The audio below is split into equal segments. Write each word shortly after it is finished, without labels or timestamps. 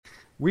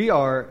We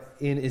are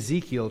in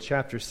Ezekiel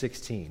chapter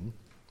 16.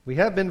 We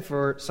have been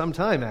for some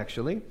time,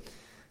 actually.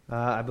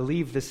 I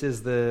believe this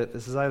is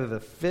either the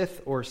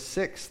fifth or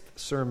sixth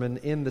sermon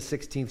in the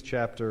 16th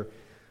chapter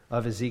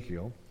of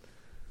Ezekiel.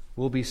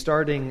 We'll be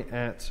starting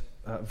at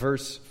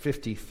verse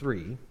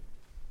 53.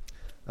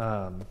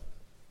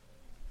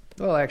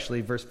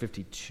 Actually, verse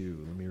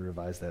 52. Let me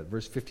revise that.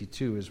 Verse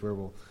 52 is where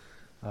we'll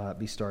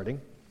be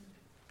starting.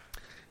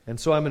 And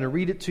so I'm going to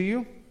read it to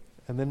you,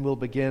 and then we'll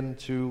begin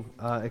to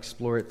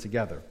explore it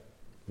together.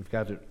 We've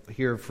got it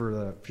here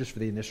just for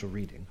the initial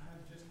reading. I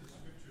have just the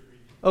scripture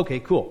reading. Okay,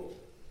 cool.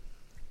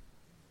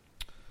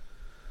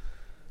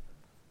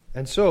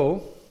 And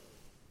so,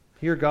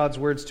 hear God's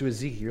words to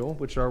Ezekiel,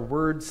 which are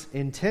words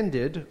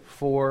intended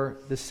for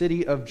the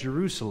city of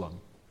Jerusalem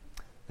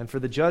and for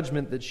the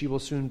judgment that she will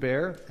soon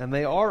bear. And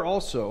they are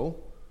also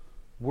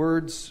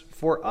words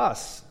for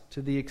us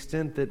to the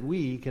extent that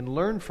we can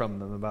learn from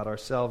them about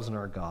ourselves and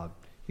our God.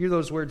 Hear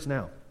those words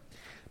now.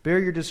 Bear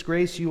your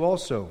disgrace, you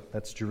also,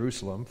 that's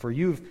Jerusalem, for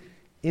you've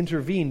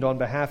intervened on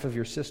behalf of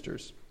your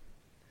sisters.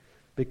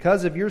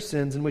 Because of your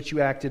sins in which you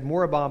acted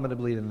more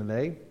abominably than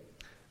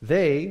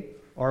they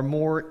are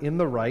more in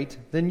the right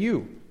than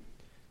you.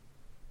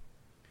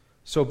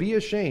 So be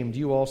ashamed,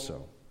 you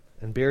also,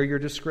 and bear your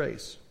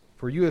disgrace,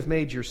 for you have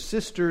made your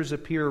sisters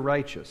appear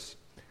righteous.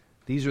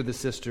 These are the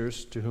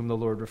sisters to whom the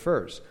Lord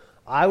refers.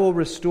 I will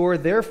restore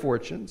their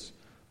fortunes,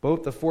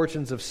 both the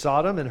fortunes of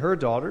Sodom and her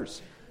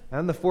daughters,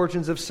 and the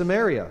fortunes of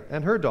Samaria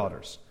and her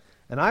daughters.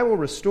 And I will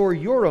restore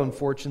your own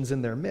fortunes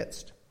in their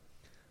midst,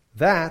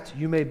 that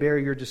you may bear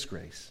your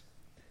disgrace,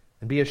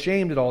 and be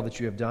ashamed at all that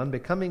you have done,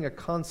 becoming a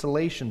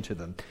consolation to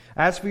them.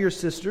 As for your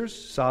sisters,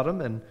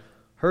 Sodom and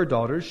her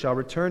daughters shall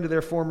return to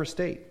their former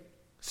state.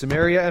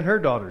 Samaria and her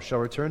daughters shall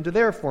return to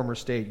their former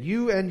state.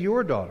 You and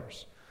your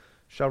daughters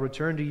shall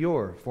return to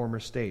your former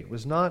state.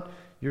 Was not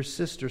your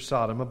sister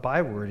Sodom a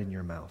byword in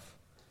your mouth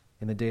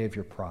in the day of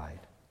your pride,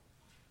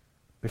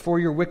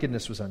 before your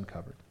wickedness was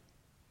uncovered?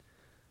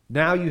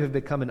 Now you have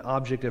become an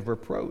object of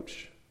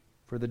reproach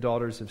for the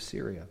daughters of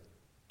Syria,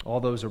 all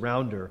those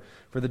around her,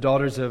 for the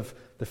daughters of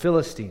the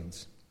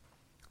Philistines,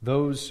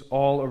 those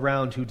all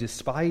around who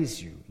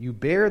despise you. You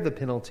bear the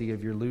penalty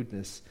of your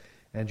lewdness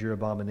and your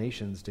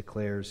abominations,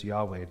 declares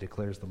Yahweh,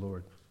 declares the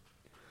Lord.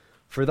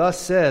 For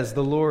thus says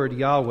the Lord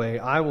Yahweh,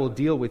 I will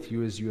deal with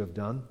you as you have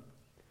done,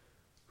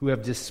 who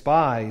have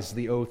despised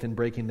the oath in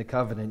breaking the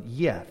covenant,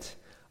 yet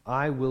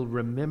I will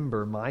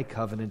remember my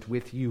covenant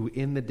with you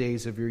in the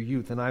days of your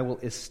youth, and I will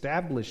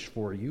establish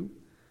for you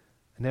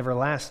an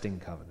everlasting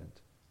covenant.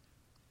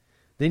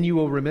 Then you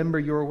will remember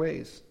your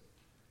ways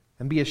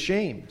and be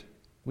ashamed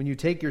when you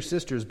take your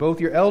sisters, both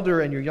your elder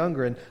and your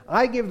younger, and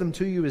I give them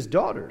to you as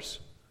daughters,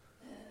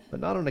 but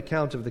not on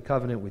account of the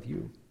covenant with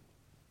you.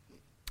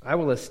 I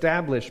will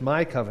establish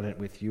my covenant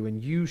with you,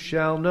 and you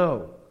shall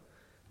know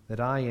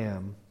that I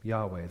am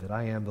Yahweh, that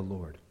I am the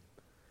Lord,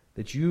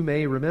 that you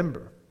may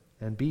remember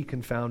and be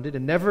confounded,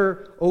 and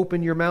never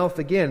open your mouth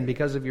again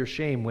because of your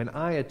shame when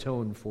I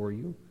atone for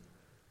you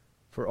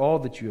for all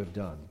that you have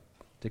done,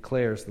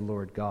 declares the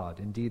Lord God.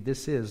 Indeed,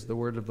 this is the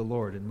word of the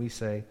Lord, and we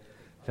say,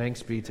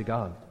 thanks be to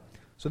God.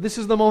 So this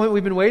is the moment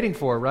we've been waiting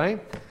for, right?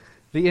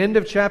 The end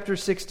of chapter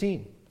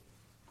 16.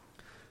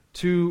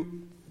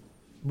 To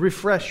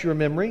refresh your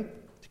memory,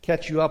 to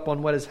catch you up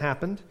on what has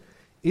happened,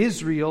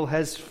 Israel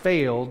has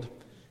failed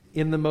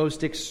in the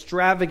most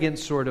extravagant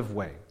sort of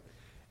way.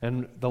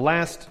 And the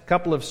last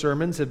couple of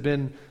sermons have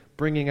been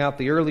bringing out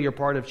the earlier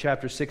part of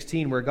chapter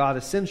 16, where God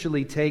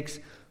essentially takes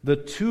the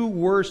two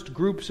worst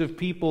groups of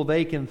people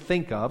they can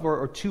think of,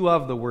 or two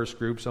of the worst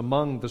groups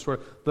among the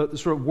sort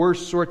of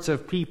worst sorts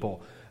of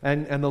people.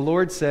 And the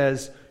Lord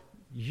says,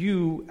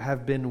 you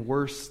have been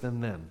worse than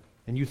them.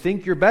 And you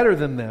think you're better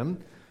than them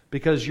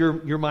because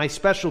you're my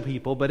special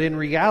people, but in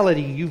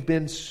reality, you've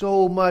been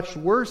so much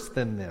worse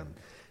than them.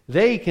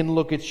 They can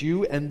look at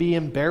you and be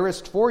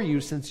embarrassed for you,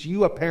 since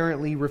you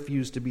apparently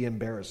refuse to be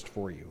embarrassed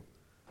for you.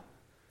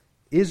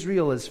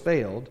 Israel has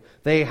failed.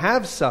 They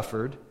have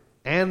suffered,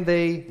 and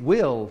they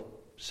will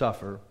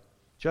suffer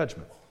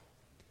judgment.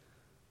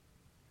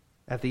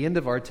 At the end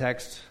of our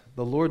text,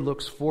 the Lord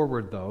looks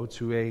forward, though,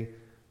 to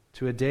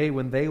a day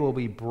when they will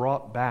be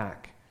brought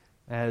back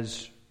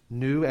as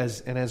new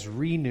and as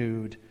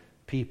renewed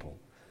people.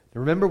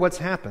 Now, remember what's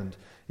happened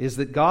is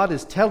that God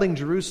is telling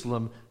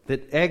Jerusalem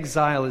that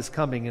exile is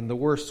coming in the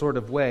worst sort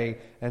of way,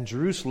 and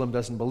Jerusalem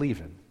doesn't believe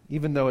him,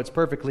 even though it's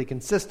perfectly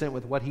consistent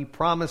with what he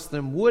promised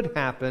them would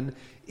happen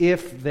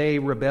if they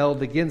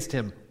rebelled against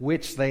him,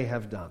 which they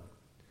have done.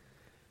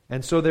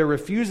 And so they're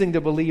refusing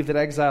to believe that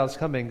exile is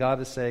coming.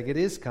 God is saying, it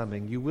is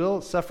coming. You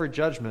will suffer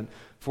judgment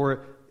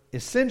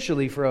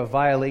essentially for a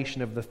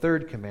violation of the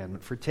third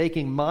commandment, for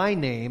taking my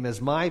name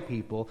as my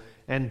people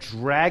and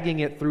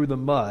dragging it through the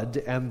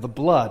mud and the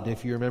blood,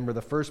 if you remember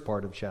the first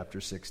part of chapter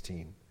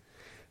 16.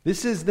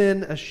 This is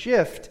then a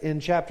shift in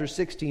chapter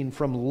 16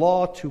 from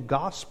law to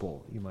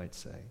gospel, you might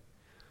say,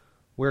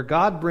 where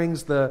God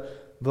brings the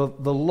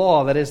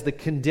law, that is the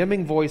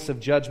condemning voice of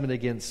judgment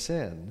against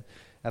sin.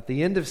 At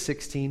the end of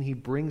 16, he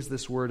brings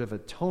this word of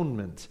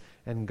atonement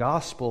and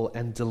gospel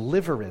and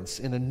deliverance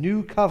in a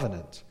new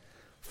covenant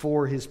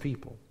for his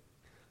people.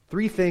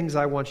 Three things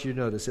I want you to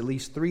notice, at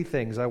least three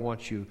things I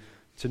want you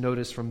to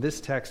notice from this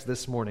text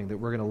this morning that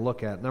we're going to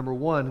look at. Number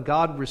one,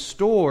 God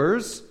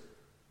restores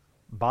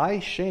by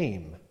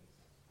shame.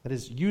 That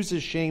is,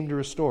 uses shame to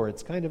restore.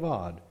 It's kind of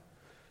odd.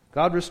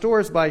 God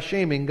restores by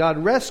shaming, God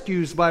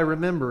rescues by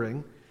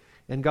remembering,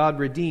 and God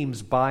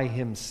redeems by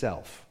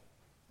himself.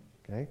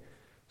 Okay?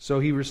 So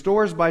he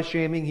restores by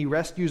shaming, he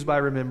rescues by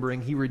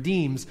remembering, he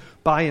redeems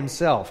by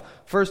himself.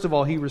 First of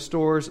all, he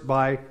restores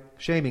by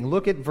shaming.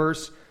 Look at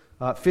verse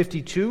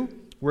 52,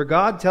 where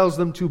God tells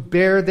them to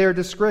bear their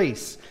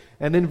disgrace.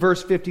 And then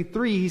verse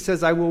 53, he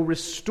says, I will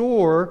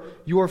restore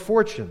your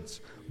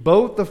fortunes.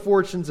 Both the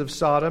fortunes of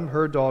Sodom,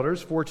 her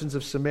daughters, fortunes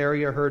of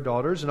Samaria, her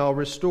daughters, and I'll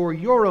restore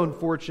your own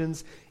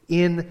fortunes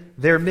in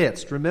their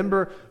midst.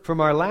 Remember from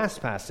our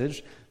last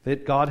passage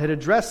that God had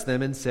addressed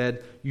them and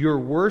said, you're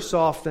worse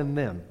off than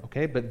them,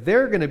 okay? But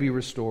they're going to be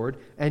restored,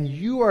 and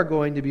you are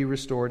going to be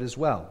restored as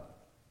well.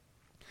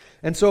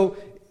 And so,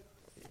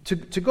 to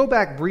go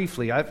back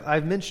briefly,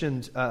 I've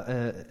mentioned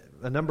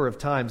a number of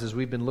times as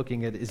we've been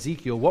looking at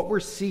Ezekiel, what we're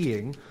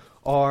seeing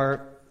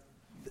are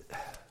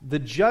the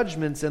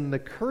judgments and the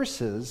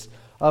curses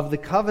of the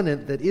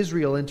covenant that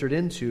Israel entered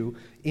into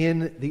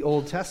in the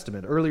Old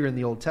Testament, earlier in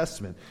the Old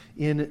Testament.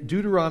 In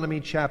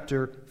Deuteronomy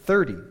chapter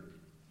 30,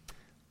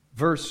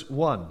 verse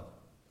 1,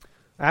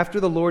 after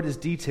the Lord is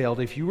detailed,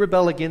 if you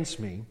rebel against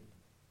me,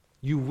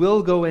 you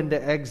will go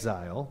into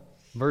exile,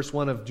 verse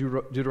 1 of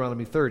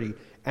Deuteronomy 30,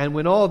 and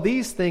when all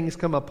these things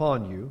come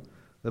upon you,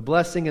 the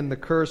blessing and the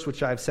curse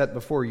which I have set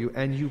before you,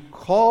 and you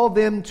call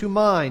them to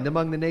mind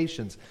among the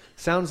nations.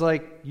 Sounds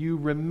like you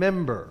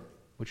remember,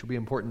 which will be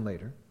important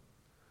later.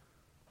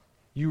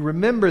 You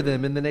remember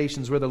them in the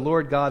nations where the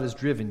Lord God has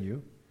driven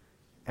you,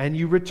 and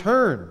you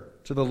return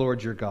to the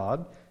Lord your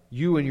God,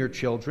 you and your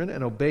children,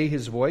 and obey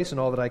his voice and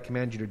all that I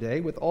command you today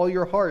with all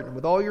your heart and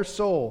with all your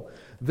soul.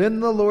 Then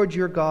the Lord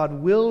your God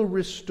will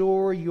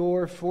restore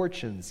your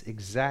fortunes.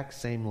 Exact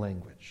same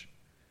language.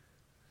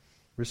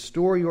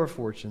 Restore your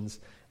fortunes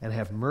and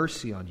have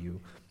mercy on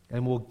you,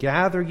 and will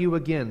gather you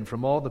again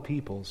from all the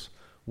peoples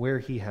where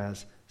he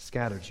has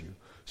scattered you.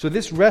 So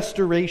this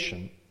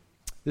restoration,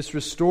 this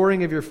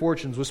restoring of your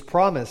fortunes was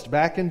promised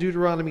back in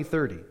Deuteronomy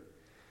 30.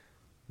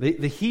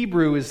 The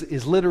Hebrew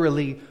is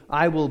literally,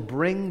 I will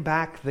bring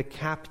back the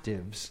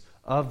captives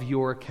of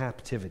your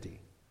captivity.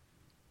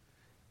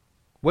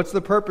 What's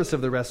the purpose of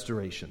the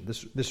restoration,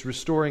 this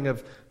restoring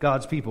of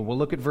God's people? We'll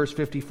look at verse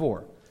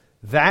 54.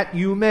 That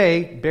you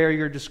may bear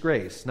your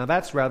disgrace. Now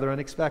that's rather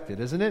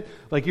unexpected, isn't it?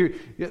 Like your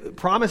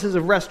promises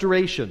of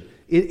restoration.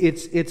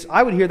 It's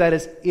I would hear that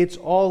as it's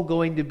all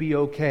going to be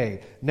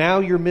okay. Now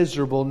you're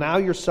miserable. Now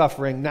you're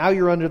suffering. Now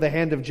you're under the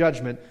hand of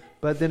judgment.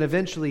 But then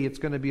eventually it's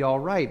going to be all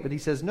right. But he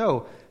says,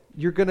 no,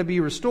 you're going to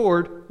be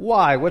restored.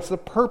 Why? What's the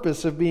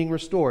purpose of being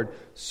restored?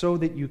 So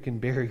that you can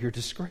bear your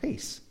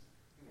disgrace.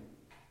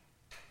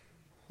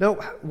 Now,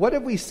 what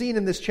have we seen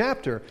in this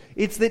chapter?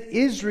 It's that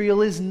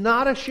Israel is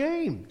not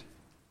ashamed.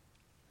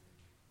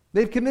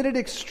 They've committed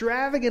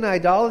extravagant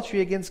idolatry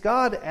against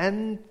God,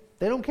 and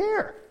they don't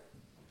care.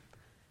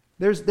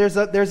 There's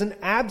an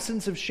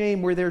absence of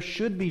shame where there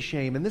should be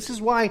shame. And this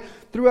is why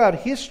throughout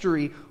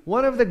history,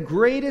 one of the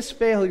greatest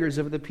failures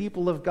of the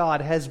people of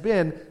God has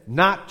been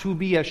not to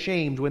be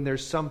ashamed when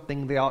there's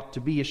something they ought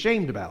to be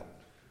ashamed about.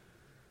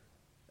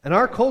 And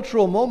our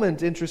cultural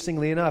moment,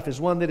 interestingly enough,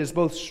 is one that is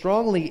both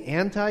strongly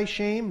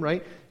anti-shame,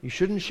 right? You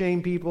shouldn't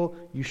shame people,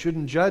 you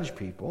shouldn't judge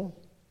people.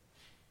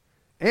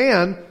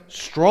 And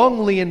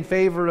strongly in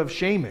favor of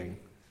shaming,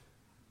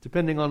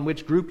 depending on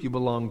which group you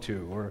belong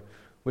to, or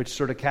which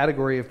sort of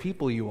category of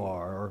people you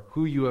are, or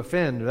who you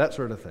offend, or that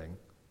sort of thing.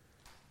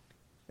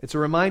 It's a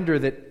reminder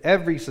that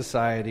every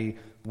society,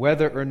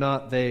 whether or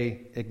not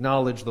they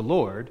acknowledge the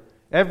Lord,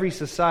 every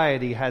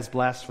society has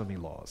blasphemy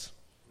laws.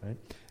 Right?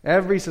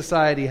 Every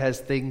society has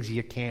things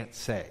you can't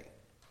say.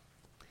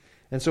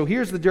 And so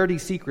here's the dirty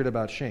secret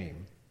about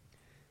shame.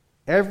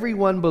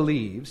 Everyone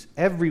believes.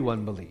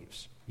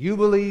 You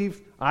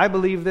believe, I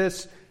believe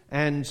this,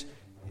 and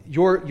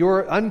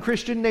your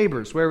unchristian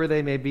neighbors, wherever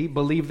they may be,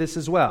 believe this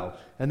as well.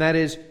 And that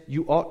is,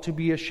 you ought to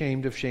be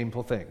ashamed of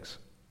shameful things.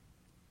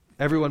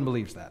 Everyone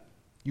believes that.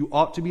 You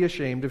ought to be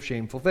ashamed of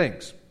shameful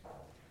things.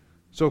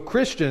 So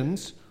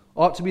Christians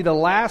ought to be the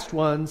last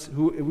ones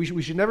who,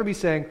 we should never be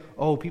saying,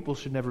 oh, people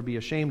should never be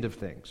ashamed of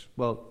things.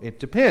 Well, it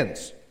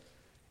depends.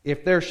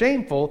 If they're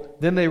shameful,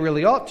 then they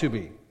really ought to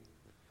be.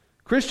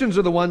 Christians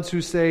are the ones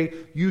who say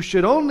you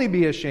should only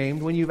be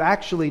ashamed when you've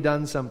actually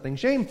done something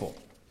shameful.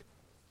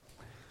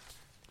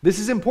 This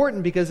is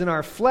important because in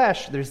our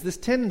flesh, there's this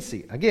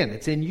tendency. Again,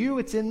 it's in you,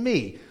 it's in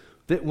me.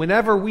 That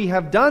whenever we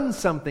have done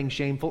something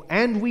shameful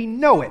and we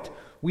know it,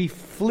 we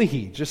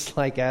flee just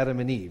like Adam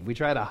and Eve. We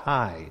try to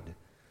hide.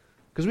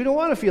 Because we don't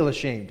want to feel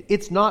ashamed.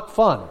 It's not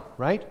fun,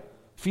 right?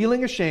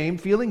 Feeling ashamed,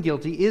 feeling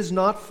guilty is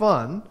not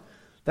fun.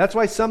 That's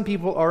why some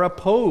people are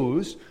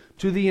opposed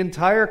to the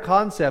entire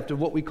concept of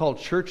what we call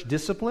church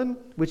discipline,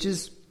 which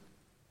is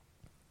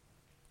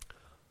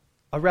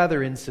a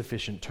rather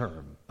insufficient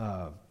term.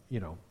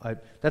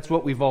 That's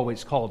what we've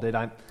always called it.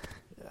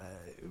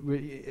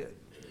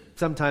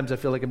 Sometimes I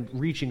feel like I'm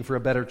reaching for a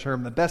better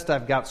term. The best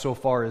I've got so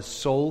far is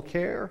soul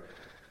care,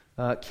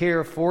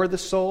 care for the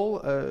soul,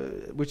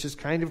 which is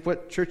kind of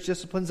what church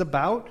discipline's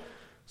about.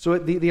 So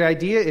the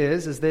idea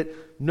is that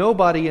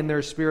nobody in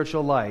their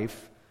spiritual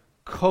life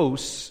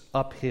coasts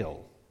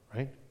uphill,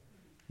 right?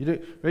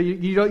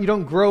 You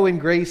don't grow in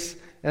grace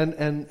and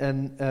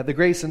the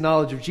grace and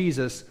knowledge of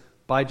Jesus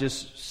by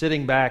just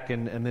sitting back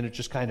and then it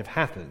just kind of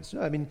happens.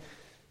 I mean,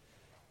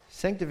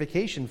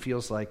 sanctification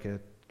feels like a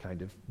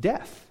kind of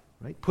death,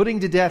 right?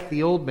 Putting to death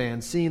the old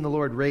man, seeing the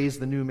Lord raise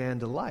the new man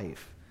to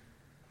life.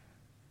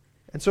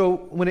 And so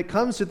when it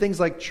comes to things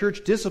like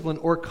church discipline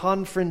or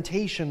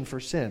confrontation for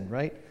sin,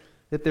 right?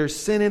 That there's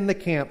sin in the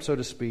camp, so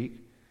to speak,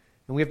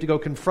 and we have to go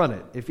confront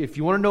it. If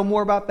you want to know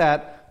more about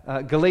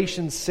that,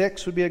 Galatians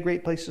 6 would be a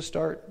great place to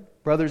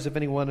start. Brothers, if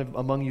anyone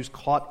among you is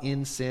caught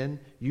in sin,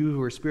 you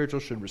who are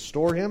spiritual should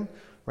restore him.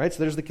 Right? So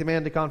there's the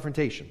command to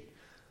confrontation.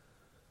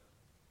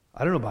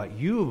 I don't know about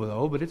you,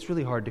 though, but it's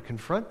really hard to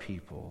confront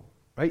people.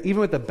 Right?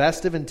 Even with the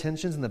best of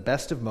intentions and the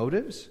best of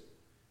motives.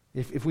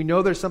 If we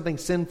know there's something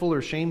sinful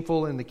or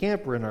shameful in the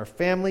camp or in our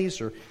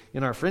families or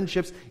in our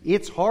friendships,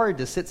 it's hard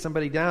to sit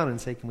somebody down and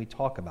say, can we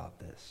talk about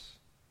this?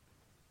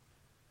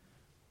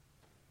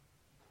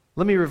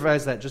 Let me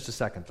revise that just a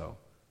second, though.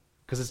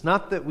 Because it's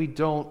not that we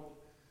don't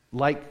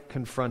like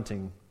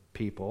confronting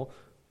people.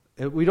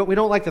 We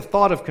don't like the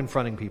thought of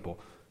confronting people.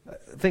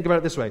 Think about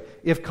it this way.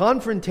 If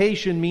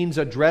confrontation means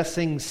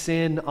addressing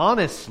sin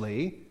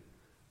honestly,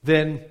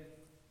 then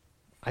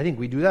I think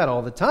we do that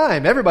all the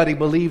time. Everybody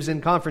believes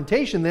in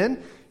confrontation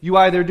then. You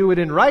either do it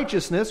in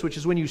righteousness, which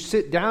is when you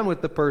sit down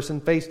with the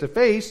person face to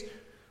face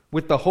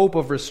with the hope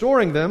of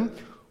restoring them,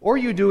 or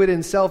you do it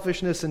in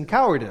selfishness and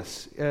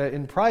cowardice,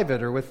 in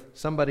private or with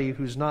somebody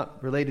who's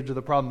not related to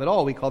the problem at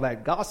all. We call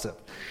that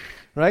gossip.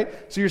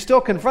 Right? So you're still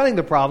confronting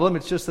the problem,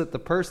 it's just that the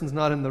person's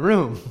not in the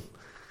room.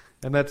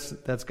 And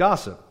that's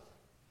gossip.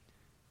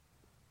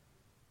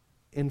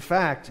 In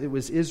fact, it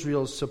was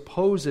Israel's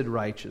supposed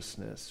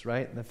righteousness,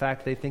 right? And the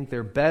fact they think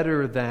they're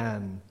better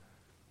than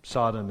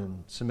Sodom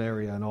and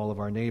Samaria and all of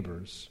our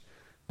neighbors,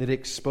 that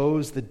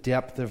exposed the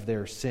depth of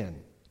their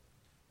sin.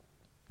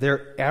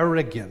 Their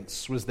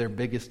arrogance was their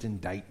biggest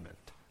indictment.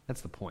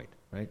 That's the point,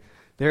 right?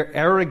 Their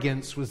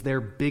arrogance was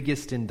their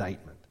biggest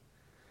indictment.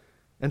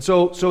 And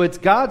so it's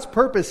God's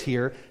purpose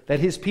here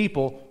that His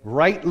people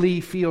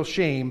rightly feel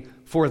shame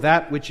for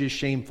that which is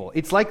shameful.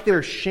 It's like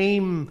their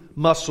shame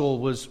muscle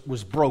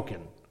was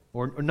broken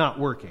or not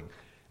working.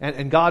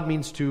 And God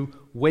means to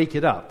wake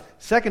it up.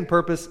 Second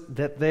purpose,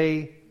 that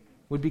they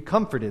would be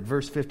comforted,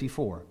 verse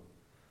 54.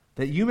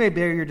 That you may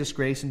bear your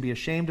disgrace and be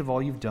ashamed of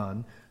all you've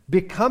done,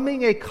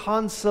 becoming a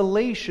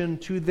consolation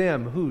to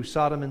them, who?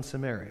 Sodom and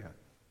Samaria.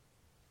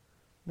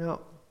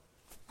 Now,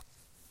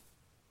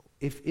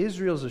 if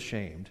Israel's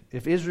ashamed,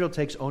 if Israel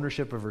takes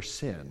ownership of her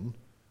sin,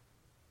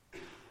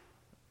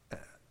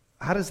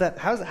 how does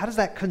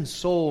that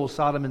console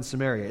Sodom and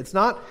Samaria? It's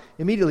not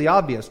immediately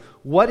obvious.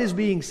 What is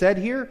being said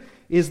here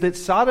is that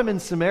Sodom and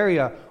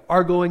Samaria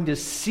are going to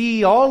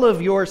see all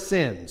of your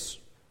sins.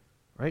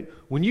 Right?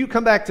 When you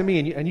come back to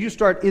me and you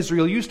start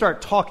Israel, you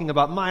start talking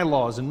about my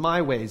laws and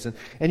my ways,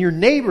 and your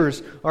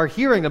neighbors are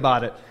hearing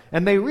about it,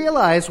 and they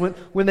realize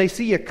when they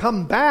see you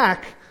come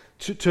back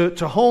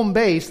to home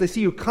base, they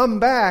see you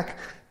come back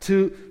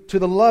to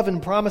the love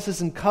and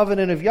promises and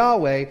covenant of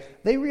Yahweh,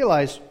 they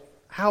realize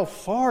how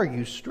far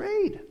you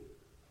strayed,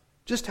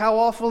 just how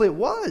awful it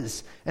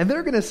was. And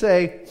they're going to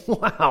say,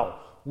 wow,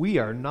 we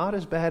are not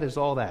as bad as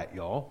all that,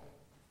 y'all.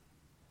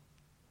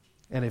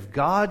 And if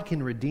God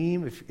can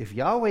redeem, if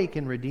Yahweh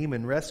can redeem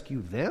and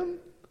rescue them,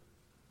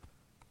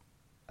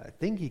 I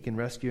think He can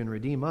rescue and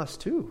redeem us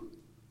too.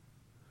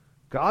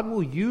 God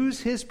will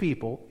use His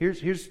people.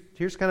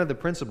 Here's kind of the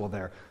principle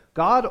there.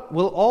 God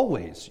will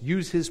always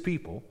use His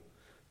people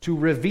to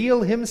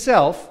reveal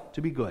Himself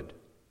to be good.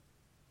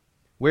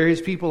 Where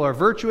His people are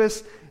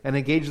virtuous and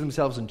engage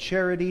themselves in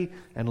charity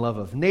and love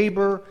of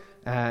neighbor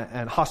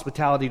and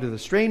hospitality to the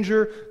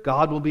stranger,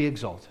 God will be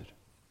exalted.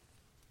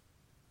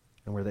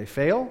 And where they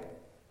fail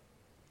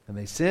and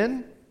they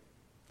sin,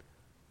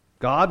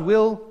 God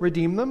will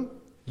redeem them,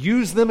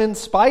 use them in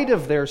spite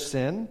of their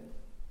sin,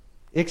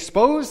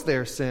 expose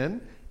their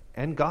sin,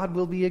 and God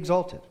will be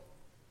exalted.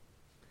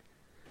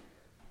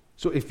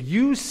 So if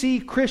you see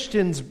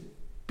Christians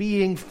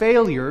being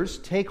failures,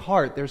 take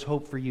heart, there's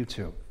hope for you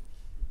too.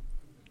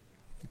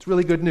 It's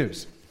really good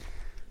news.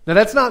 Now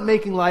that's not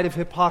making light of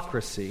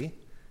hypocrisy.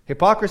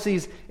 Hypocrisy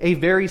is a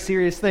very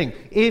serious thing.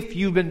 If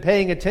you've been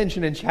paying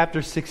attention in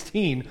chapter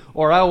 16,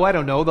 or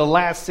the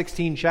last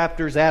 16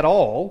 chapters at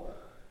all,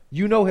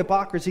 you know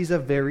hypocrisy is a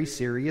very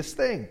serious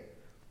thing.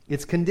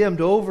 It's condemned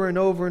over and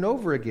over and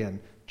over again,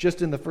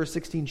 just in the first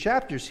 16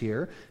 chapters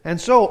here. And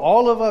so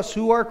all of us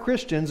who are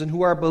Christians and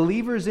who are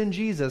believers in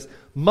Jesus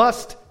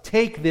must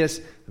take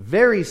this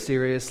very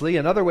seriously.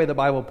 Another way the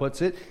Bible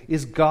puts it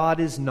is God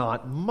is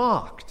not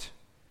mocked.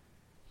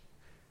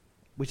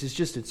 Which is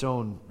just its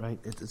own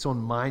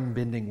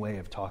mind-bending way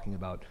of talking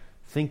about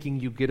thinking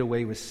you get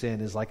away with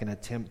sin is like an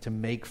attempt to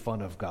make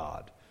fun of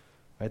God.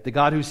 Right? The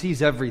God who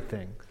sees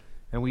everything,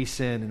 and we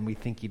sin and we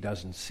think he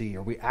doesn't see,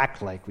 or we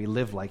act like, we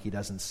live like he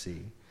doesn't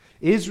see.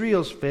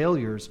 Israel's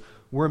failures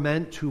were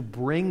meant to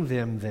bring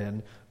them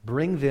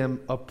an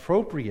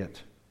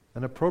appropriate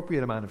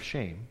amount of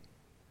shame,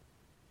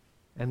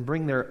 and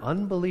bring their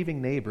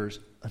unbelieving neighbors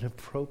an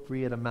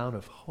appropriate amount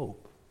of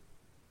hope.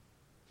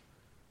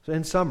 So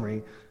in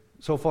summary,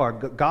 so far,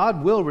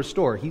 God will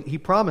restore. He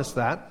promised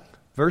that.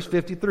 Verse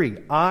 53,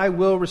 I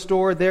will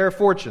restore their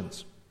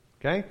fortunes.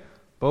 Okay?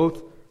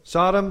 Both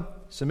Sodom,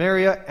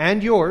 Samaria,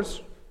 and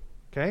yours.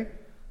 Okay?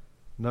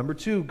 Number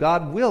 2,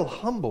 God will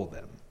humble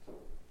them,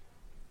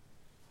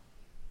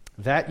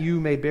 that you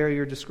may bear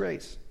your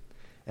disgrace.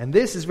 And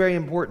this is very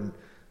important.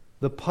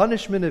 The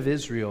punishment of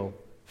Israel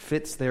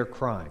fits their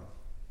crime.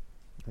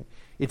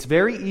 It's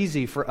very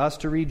easy for us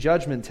to read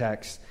judgment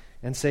texts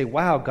and say,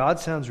 wow, God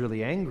sounds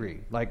really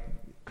angry, like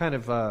kind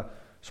of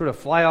sort of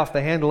fly off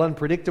the handle,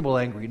 unpredictable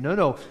angry.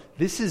 No,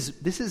 this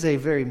is a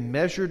very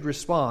measured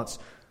response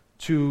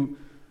to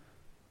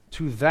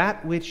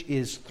that which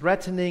is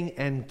threatening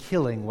and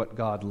killing what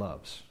God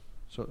loves.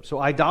 So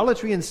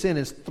idolatry and sin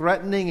is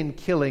threatening and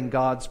killing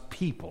God's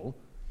people.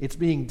 It's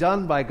being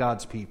done by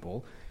God's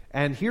people.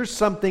 And here's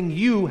something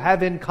you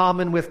have in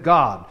common with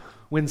God.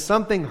 When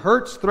something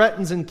hurts,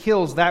 threatens, and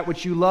kills that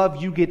which you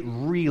love, you get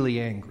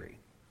really angry.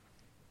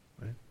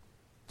 Right?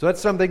 So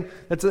that's something,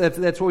 that's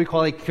what we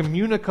call a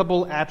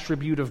communicable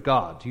attribute of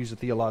God, to use a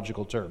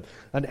theological term.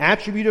 An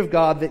attribute of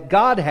God that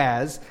God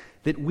has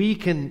that we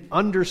can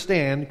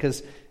understand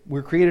because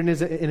we're created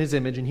in His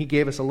image and He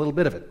gave us a little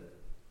bit of it.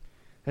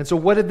 And so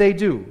what did they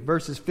do?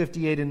 Verses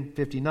 58 and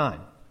 59.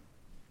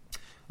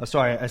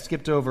 Sorry, I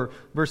skipped over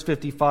verse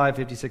 55,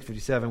 56,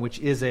 57, which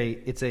is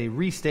a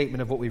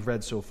restatement of what we've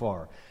read so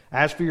far.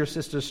 As for your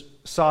sister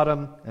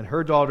Sodom and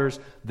her daughters,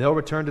 they'll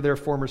return to their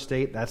former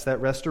state. That's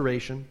that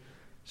restoration.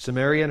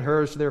 Samaria and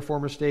hers to their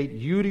former state.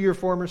 You to your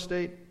former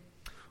state.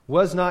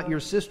 Was not your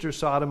sister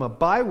Sodom a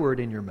byword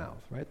in your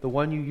mouth, right? The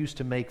one you used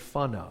to make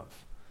fun of.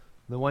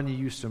 The one you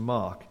used to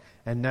mock.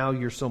 And now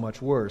you're so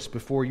much worse.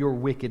 Before your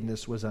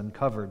wickedness was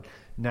uncovered,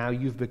 now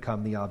you've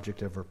become the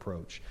object of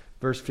reproach.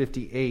 Verse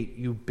 58,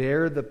 you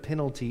bear the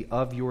penalty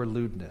of your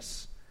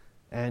lewdness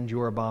and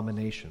your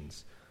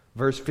abominations.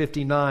 Verse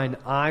 59,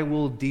 I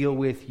will deal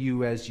with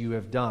you as you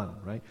have done.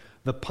 Right?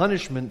 The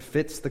punishment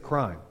fits the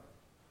crime.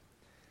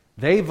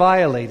 They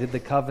violated the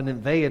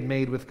covenant they had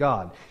made with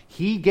God.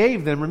 He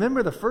gave them,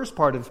 remember the first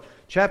part of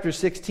chapter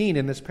 16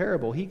 in this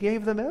parable, He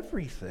gave them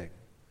everything,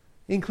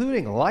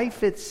 including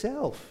life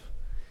itself.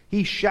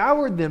 He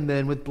showered them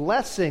then with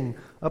blessing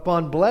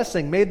upon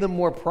blessing, made them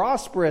more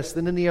prosperous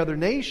than any other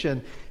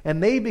nation,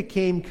 and they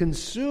became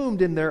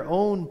consumed in their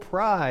own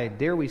pride,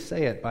 dare we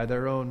say it, by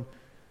their own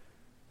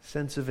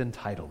sense of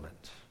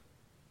entitlement.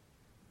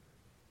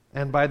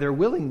 And by their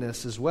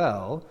willingness as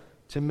well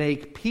to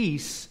make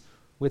peace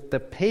with the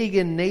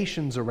pagan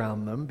nations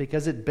around them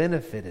because it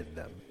benefited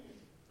them.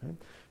 Right?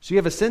 So you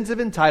have a sense of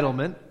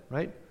entitlement,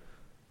 right?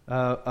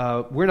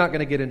 We're not going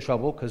to get in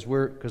trouble because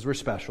we're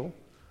special.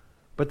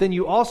 But then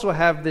you also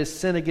have this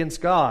sin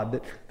against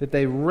God, that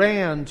they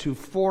ran to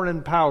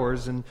foreign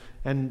powers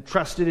and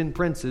trusted in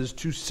princes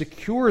to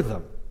secure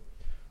them.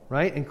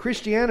 Right? And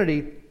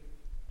Christianity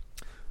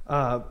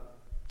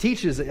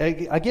teaches,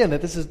 again,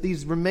 that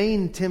these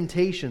remain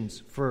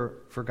temptations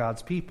for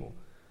God's people.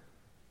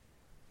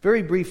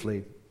 Very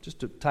briefly, just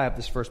to tie up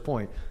this first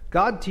point,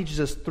 God teaches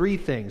us 3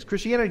 things.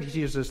 Christianity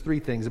teaches us 3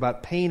 things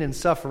about pain and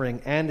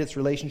suffering and its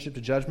relationship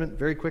to judgment,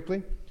 very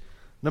quickly.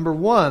 Number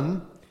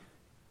 1,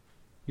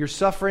 your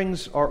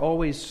sufferings are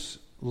always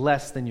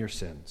less than your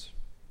sins.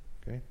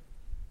 Okay?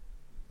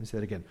 Let me say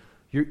that again.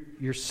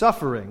 Your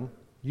suffering,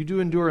 you do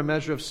endure a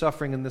measure of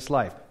suffering in this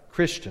life.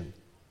 Christian.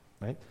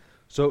 Right?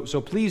 So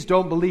please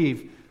don't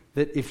believe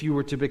that if you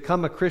were to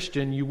become a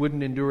Christian, you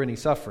wouldn't endure any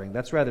suffering.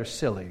 That's rather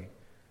silly.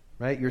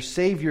 Right? Your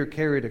Savior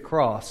carried a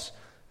cross,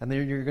 and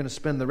then you're going to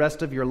spend the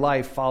rest of your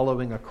life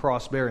following a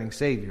cross-bearing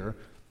Savior.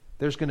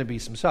 There's going to be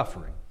some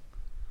suffering.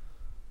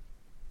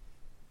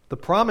 The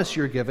promise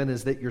you're given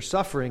is that your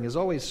suffering is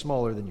always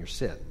smaller than your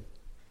sin.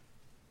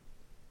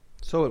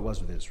 So it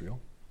was with Israel.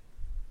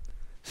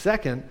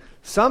 Second,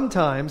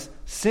 sometimes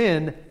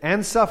sin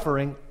and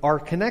suffering are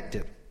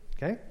connected.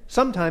 Okay?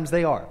 Sometimes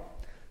they are.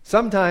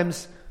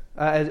 Sometimes,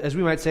 as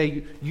we might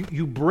say,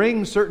 you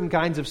bring certain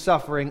kinds of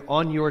suffering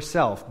on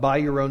yourself by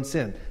your own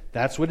sin.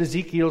 That's what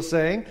Ezekiel's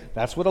saying.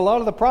 That's what a lot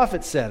of the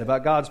prophets said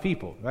about God's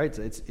people. Right?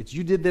 It's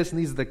you did this, and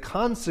these are the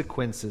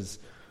consequences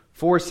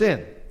for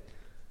sin.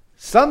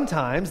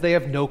 Sometimes they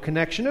have no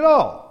connection at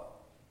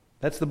all.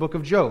 That's the book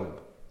of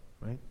Job.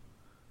 Right?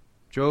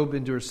 Job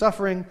endures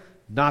suffering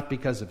not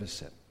because of his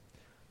sin.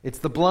 It's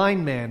the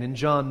blind man in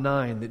John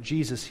 9 that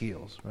Jesus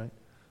heals. Right?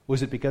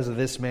 Was it because of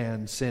this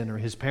man's sin or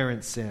his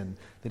parents' sin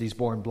that he's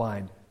born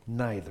blind?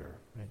 Neither.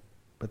 Right?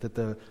 But that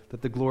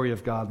the glory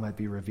of God might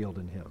be revealed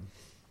in him.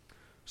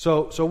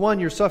 So 1,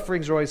 your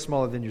sufferings are always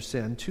smaller than your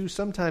sin. 2,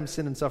 sometimes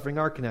sin and suffering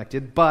are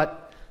connected,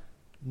 but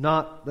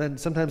not. And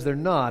sometimes they're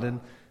not. And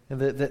And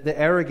the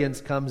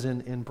arrogance comes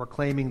in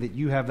proclaiming that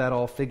you have that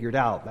all figured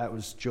out. That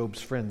was Job's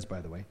friends,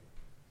 by the way.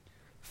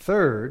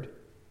 Third,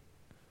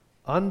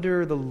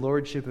 under the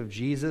lordship of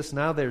Jesus,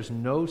 now there's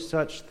no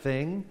such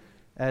thing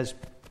as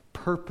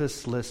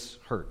purposeless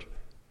hurt.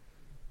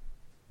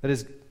 That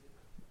is,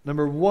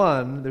 number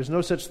one, there's no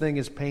such thing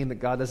as pain that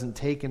God doesn't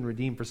take and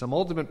redeem for some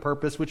ultimate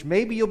purpose, which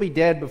maybe you'll be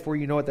dead before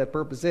you know what that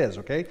purpose is,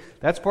 okay?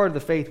 That's part of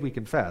the faith we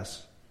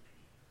confess.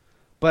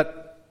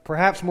 But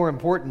perhaps more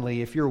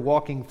importantly, if you're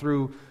walking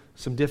through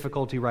some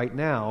difficulty right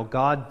now,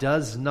 God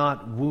does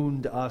not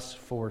wound us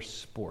for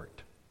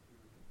sport.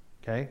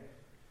 Okay?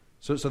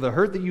 So the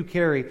hurt that you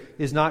carry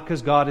is not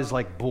because God is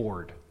like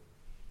bored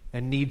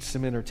and needs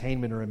some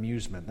entertainment or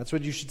amusement. That's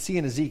what you should see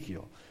in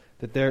Ezekiel,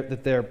 that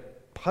their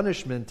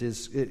punishment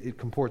it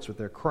comports with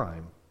their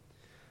crime.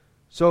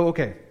 So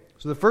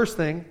the first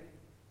thing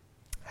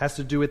has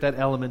to do with that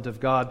element of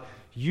God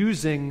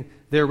using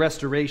their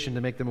restoration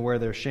to make them aware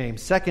of their shame.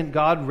 Second,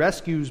 God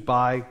rescues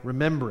by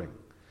remembering.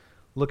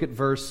 Look at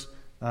verse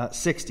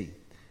 60.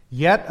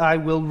 Yet I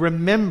will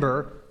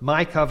remember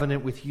my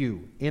covenant with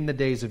you in the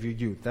days of your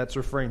youth. That's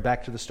referring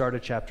back to the start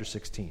of chapter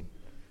 16.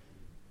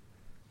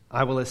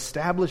 I will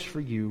establish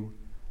for you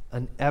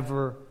an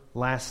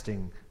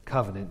everlasting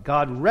covenant.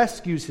 God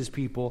rescues his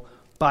people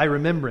by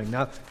remembering.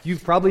 Now,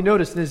 you've probably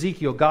noticed in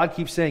Ezekiel, God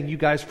keeps saying, you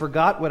guys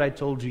forgot what I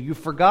told you. You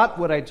forgot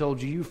what I told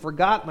you. You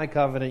forgot my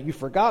covenant. You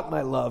forgot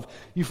my love.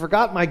 You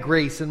forgot my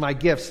grace and my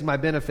gifts and my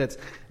benefits.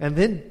 And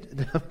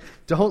then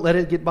don't let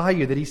it get by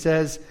you that he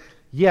says,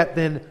 yet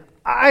then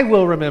I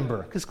will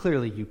remember. Because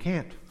clearly you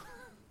can't.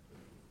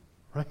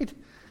 Right?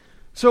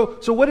 So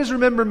what does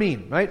remember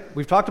mean? Right?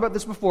 We've talked about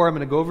this before. I'm going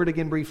to go over it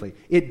again briefly.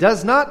 It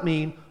does not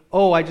mean,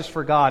 oh, I just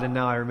forgot and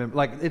now I remember.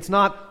 Like, it's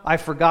not, I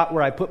forgot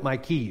where I put my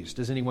keys.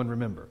 Does anyone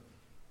remember?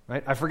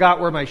 Right? I forgot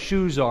where my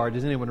shoes are.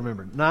 Does anyone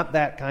remember? Not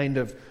that kind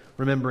of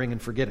remembering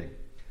and forgetting.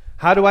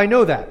 How do I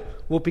know that?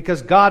 Well,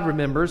 because God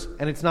remembers,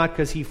 and it's not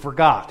because he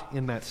forgot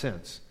in that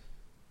sense.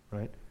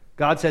 Right?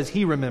 God says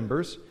he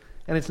remembers,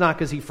 and it's not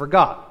because he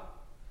forgot.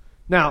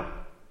 Now,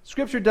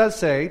 Scripture does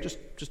say, just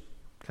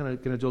kind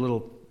of going to do a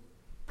little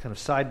kind of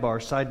side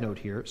note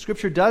here.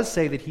 Scripture does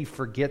say that he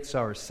forgets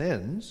our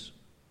sins.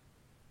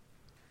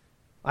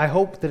 I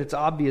hope that it's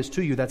obvious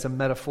to you that's a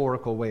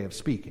metaphorical way of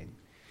speaking.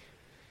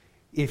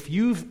 If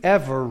you've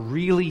ever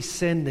really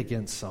sinned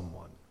against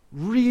someone,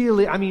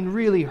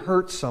 really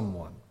hurt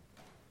someone,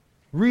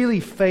 really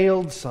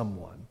failed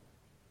someone,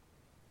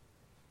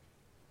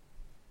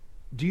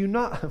 do you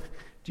not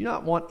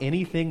want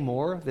anything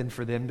more than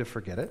for them to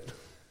forget it?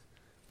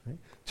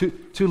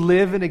 Right? To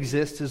live and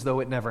exist as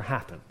though it never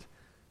happened.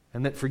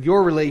 And that for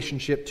your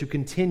relationship to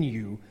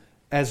continue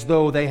as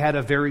though they had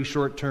a very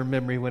short-term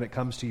memory when it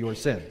comes to your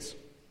sins.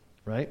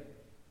 Right?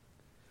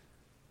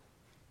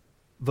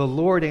 The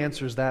Lord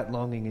answers that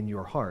longing in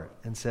your heart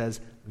and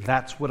says,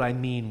 that's what I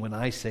mean when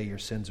I say your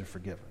sins are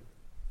forgiven.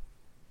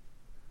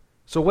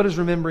 So what does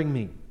remembering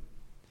mean?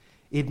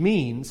 It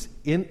means,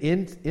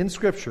 in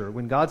Scripture,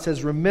 when God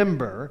says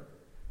remember,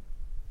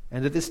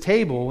 and at this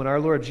table, when our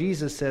Lord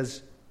Jesus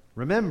says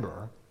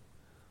remember,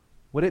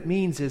 what it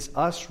means is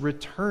us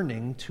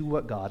returning to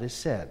what God has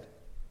said.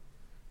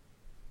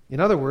 In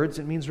other words,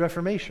 it means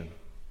reformation.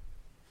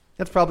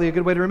 That's probably a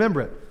good way to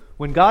remember it.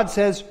 When God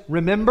says,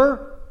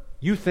 remember,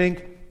 you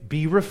think,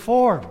 be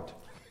reformed.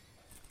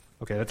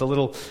 Okay, that's a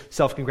little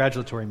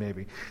self-congratulatory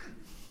maybe.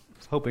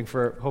 Hoping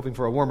for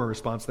a warmer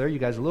response there. You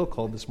guys are a little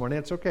cold this morning.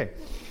 That's okay.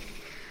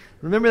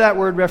 Remember that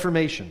word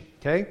reformation,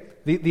 okay?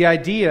 The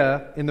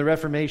idea in the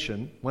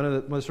Reformation, one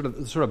of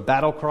the sort of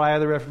battle cry of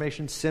the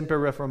Reformation, semper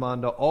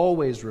reformanda,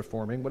 always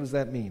reforming. What does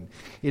that mean?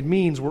 It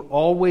means we're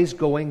always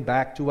going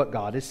back to what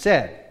God has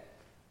said.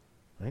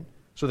 Right?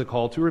 So the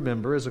call to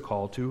remember is a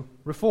call to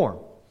reform.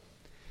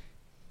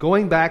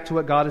 Going back to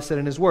what God has said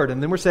in his word.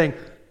 And then we're saying,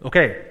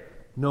 okay,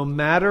 no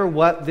matter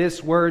what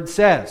this word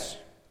says,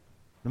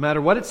 no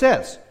matter what it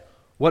says,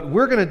 what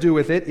we're going to do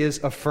with it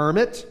is affirm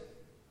it,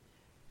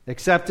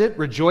 accept it,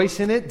 rejoice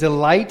in it,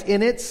 delight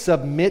in it,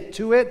 submit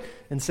to it,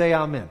 and say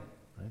amen.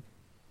 Right?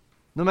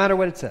 No matter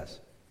what it says.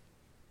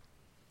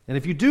 And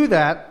if you do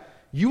that,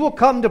 you will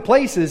come to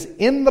places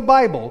in the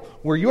Bible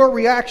where your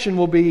reaction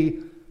will be,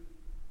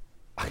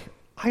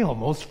 I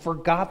almost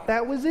forgot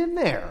that was in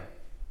there.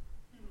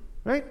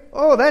 Right?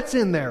 Oh, that's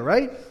in there,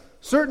 right?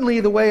 Certainly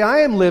the way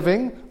I am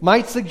living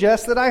might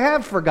suggest that I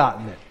have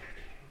forgotten it.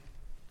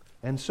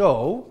 And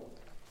so,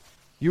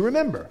 you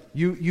remember.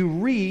 You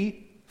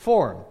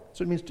reform.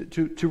 So it means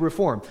to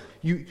reform.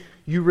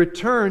 You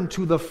return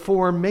to the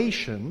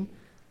formation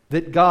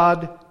that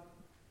God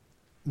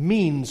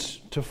means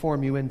to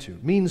form you into,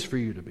 means for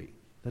you to be.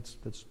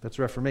 That's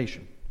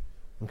reformation.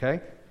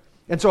 Okay?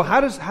 And so how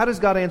does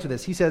God answer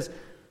this? He says,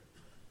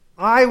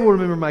 I will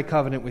remember my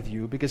covenant with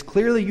you, because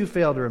clearly you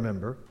failed to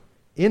remember.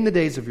 In the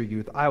days of your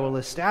youth, I will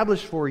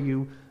establish for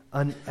you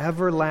an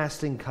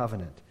everlasting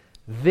covenant.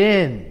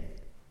 Then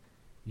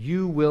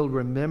you will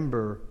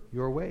remember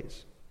your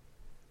ways.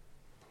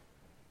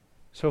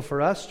 So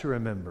for us to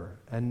remember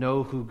and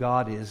know who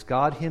God is,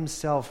 God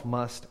himself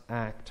must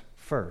act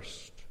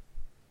first.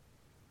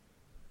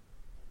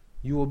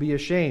 you will be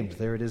ashamed.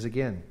 There it is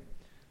again.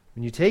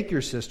 When you take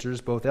your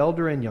sisters, both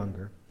elder and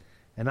younger,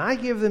 and I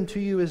give them to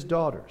you as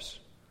daughters,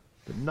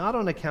 but not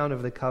on account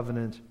of the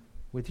covenant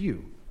with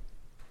you.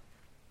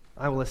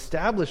 I will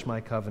establish my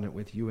covenant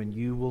with you, and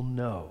you will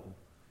know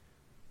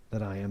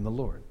that I am the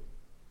Lord.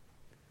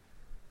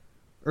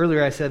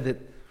 Earlier I said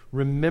that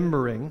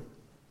remembering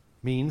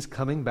means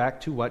coming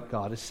back to what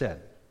God has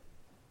said.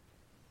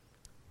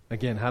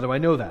 Again, how do I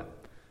know that?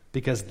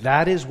 Because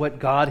that is what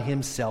God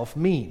himself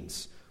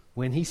means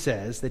when he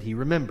says that he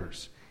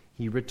remembers.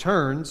 He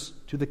returns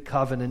to the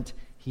covenant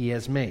he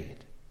has made.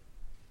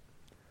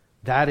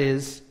 That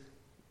is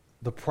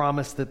the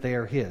promise that they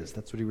are his.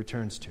 That's what he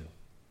returns to.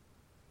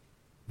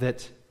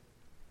 That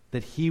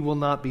he will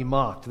not be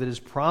mocked, that his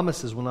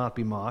promises will not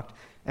be mocked,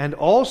 and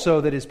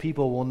also that his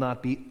people will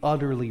not be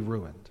utterly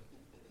ruined.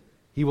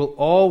 He will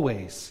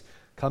always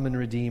come and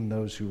redeem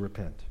those who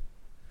repent.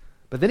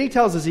 But then he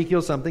tells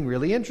Ezekiel something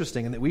really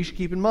interesting and that we should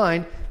keep in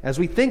mind as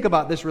we think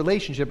about this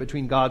relationship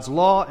between God's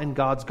law and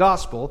God's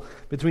gospel,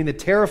 between the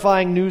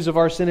terrifying news of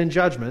our sin and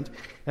judgment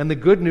and the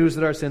good news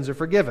that our sins are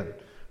forgiven.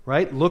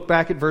 Right? Look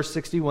back at verse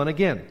 61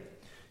 again.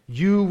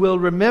 You will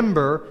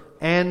remember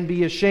and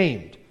be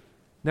ashamed.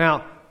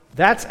 Now,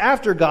 that's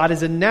after God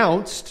has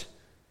announced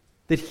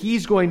that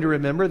he's going to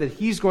remember, that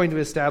he's going to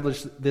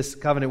establish this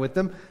covenant with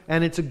them.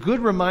 And it's a good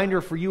reminder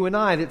for you and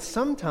I that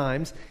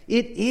sometimes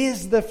it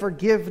is the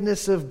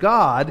forgiveness of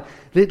God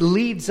that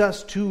leads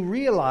us to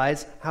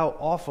realize how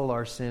awful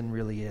our sin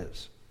really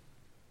is.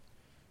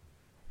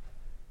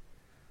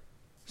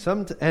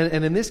 And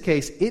in this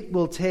case, it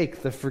will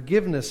take the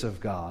forgiveness of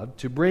God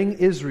to bring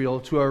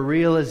Israel to a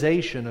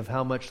realization of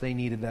how much they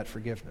needed that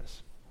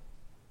forgiveness.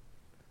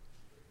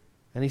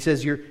 And he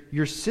says,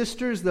 your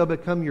sisters, they'll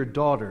become your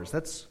daughters.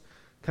 That's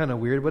kind of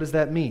weird. What does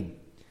that mean?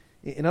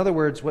 In other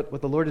words,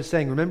 what the Lord is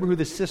saying, remember who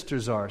the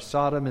sisters are,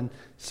 Sodom and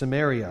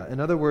Samaria. In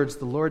other words,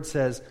 the Lord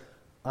says,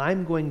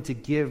 I'm going to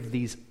give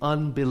these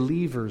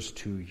unbelievers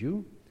to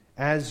you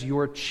as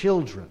your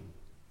children.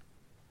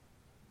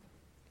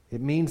 It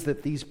means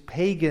that these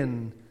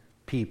pagan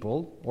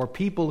people, or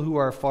people who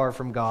are far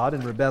from God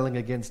and rebelling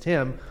against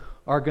him,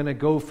 are going to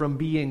go from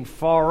being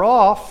far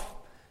off,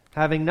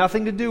 having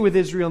nothing to do with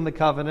Israel and the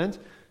covenant,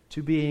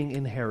 to being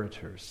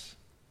inheritors,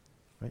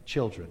 right?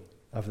 Children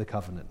of the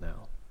covenant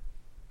now.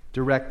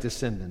 Direct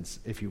descendants,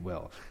 if you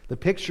will. The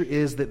picture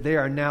is that they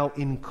are now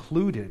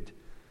included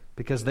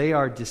because they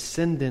are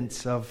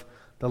descendants of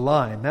the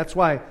line. That's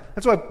why,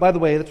 by the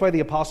way, that's why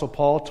the Apostle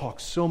Paul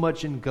talks so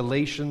much in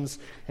Galatians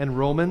and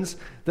Romans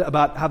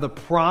about how the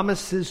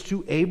promises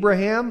to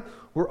Abraham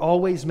were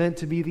always meant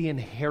to be the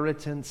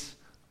inheritance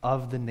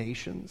of the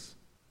nations.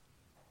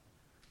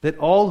 That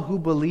all who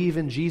believe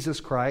in Jesus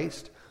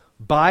Christ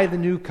by the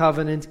new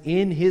covenant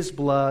in his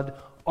blood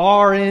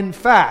are in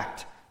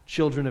fact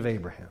children of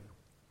Abraham.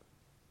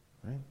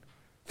 Right?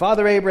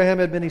 Father Abraham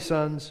had many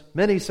sons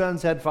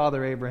had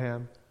Father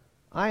Abraham.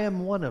 I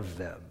am one of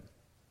them.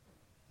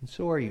 And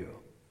so are you.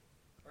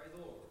 Praise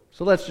the Lord.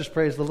 So let's just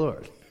praise the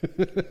Lord.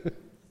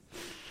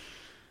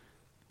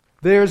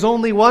 There's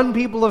only one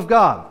people of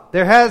God.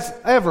 There has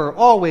ever,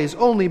 always,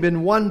 only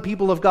been one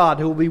people of God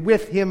who will be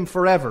with him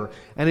forever.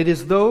 And it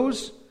is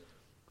those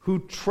who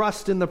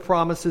trust in the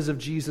promises of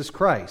Jesus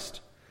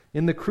Christ,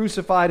 in the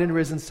crucified and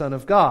risen Son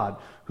of God,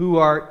 who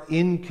are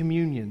in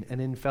communion and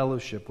in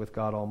fellowship with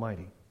God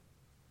Almighty.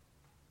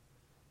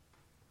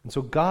 And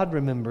so God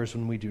remembers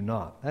when we do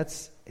not.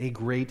 That's a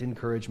great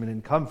encouragement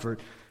and comfort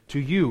to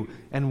you.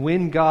 And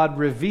when God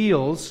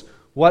reveals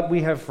what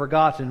we have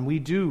forgotten, we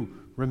do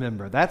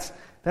remember. That's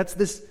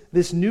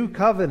this new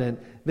covenant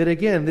that,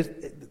 again,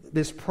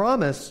 this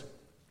promise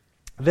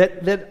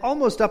that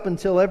almost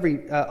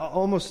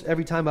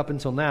every time up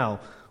until now,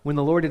 when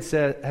the Lord has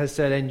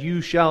said, and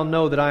you shall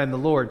know that I am the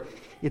Lord,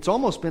 it's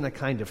almost been a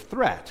kind of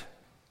threat.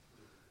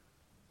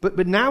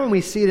 But now when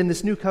we see it in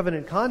this new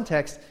covenant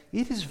context,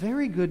 it is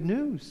very good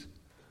news.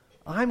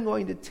 I'm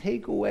going to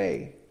take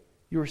away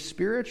your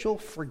spiritual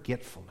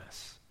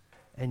forgetfulness,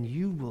 and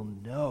you will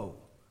know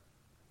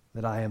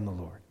that I am the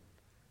Lord.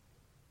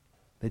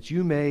 That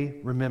you may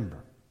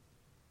remember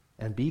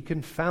and be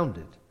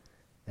confounded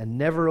and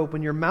never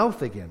open your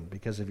mouth again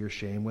because of your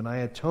shame when I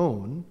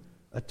atone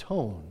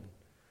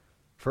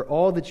for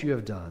all that you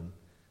have done,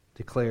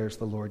 declares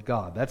the Lord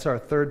God. That's our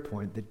third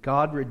point, that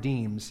God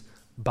redeems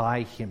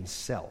by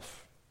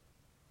himself.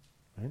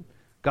 Right?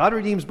 God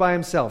redeems by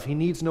himself. He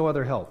needs no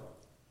other help.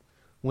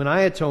 When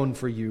I atone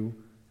for you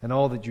and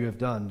all that you have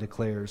done,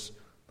 declares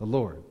the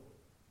Lord.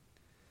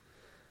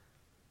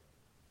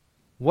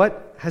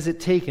 What has it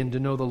taken to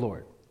know the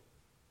Lord?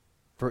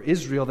 For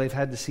Israel, they've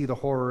had to see the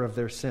horror of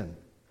their sin.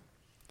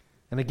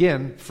 And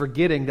again,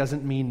 forgetting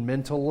doesn't mean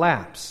mental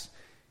lapse.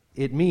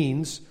 It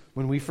means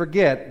when we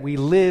forget, we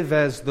live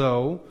as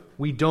though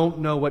we don't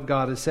know what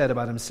God has said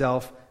about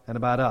himself and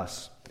about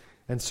us.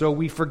 And so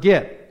we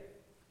forget.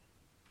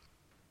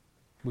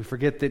 We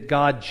forget that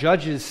God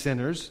judges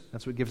sinners.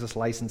 That's what gives us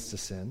license to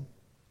sin.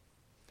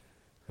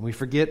 And we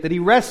forget that he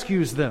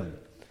rescues them.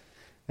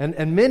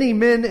 And many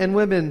men and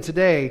women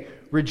today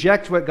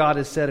reject what God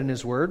has said in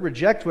His Word,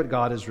 reject what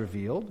God has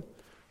revealed,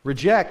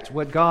 reject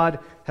what God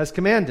has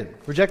commanded,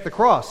 reject the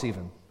cross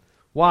even.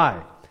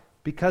 Why?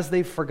 Because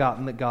they've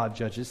forgotten that God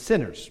judges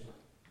sinners.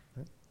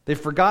 They've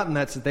forgotten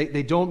that, so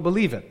they don't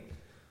believe it.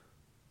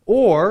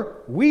 Or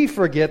we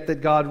forget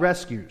that God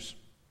rescues.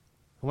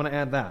 I want to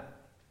add that.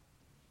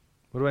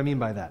 What do I mean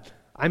by that?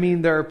 I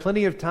mean there are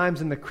plenty of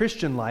times in the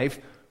Christian life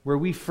where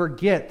we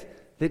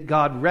forget that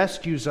God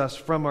rescues us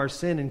from our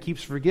sin and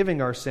keeps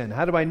forgiving our sin.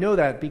 How do I know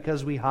that?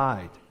 Because we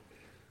hide.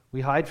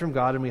 We hide from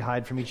God and we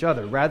hide from each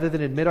other. Rather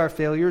than admit our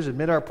failures,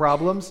 admit our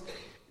problems,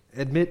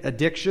 admit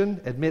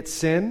addiction, admit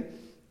sin,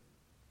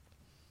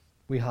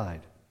 we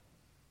hide.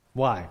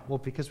 Why? Well,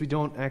 because we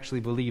don't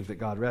actually believe that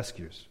God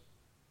rescues.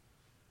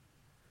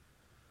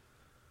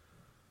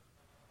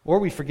 Or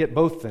we forget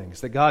both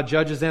things, that God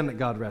judges and that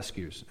God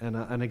rescues. And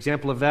an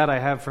example of that I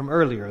have from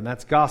earlier, and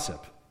that's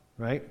gossip,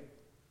 right?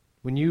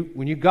 When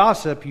you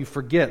gossip, you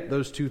forget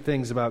those two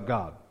things about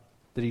God,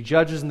 that He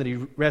judges and that He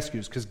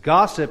rescues. Because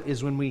gossip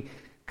is when we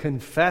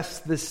confess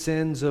the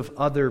sins of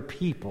other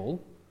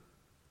people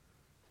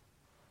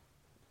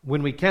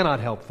when we cannot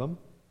help them,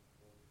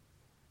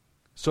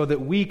 so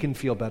that we can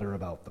feel better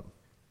about them,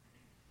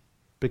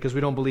 because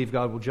we don't believe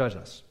God will judge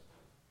us.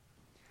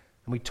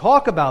 And we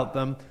talk about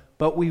them,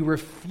 but we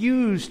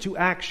refuse to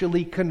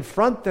actually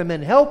confront them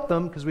and help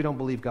them because we don't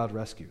believe God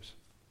rescues.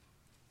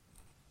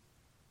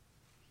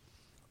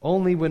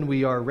 Only when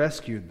we are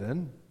rescued,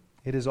 then,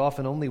 it is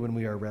often only when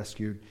we are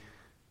rescued,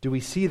 do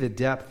we see the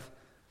depth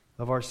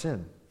of our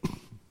sin.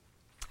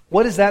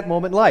 What is that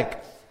moment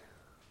like?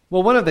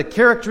 Well, one of the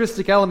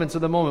characteristic elements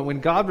of the moment when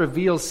God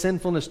reveals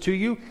sinfulness to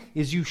you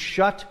is you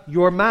shut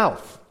your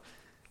mouth.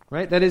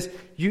 Right? That is,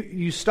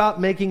 you stop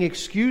making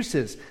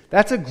excuses.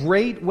 That's a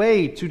great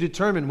way to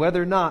determine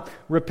whether or not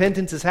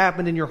repentance has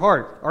happened in your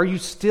heart. Are you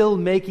still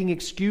making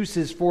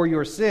excuses for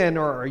your sin,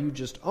 or are you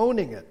just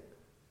owning it?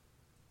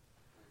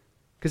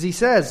 Because He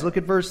says, look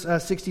at verse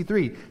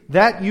 63,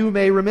 that you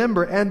may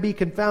remember and be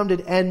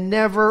confounded and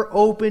never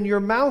open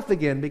your mouth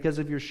again because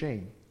of your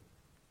shame.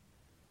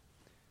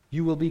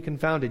 You will be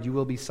confounded, you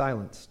will be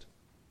silenced,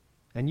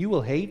 and you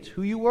will hate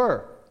who you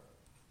were.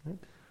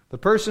 The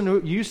person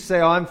who used to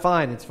say, oh, I'm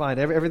fine, it's fine,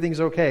 everything's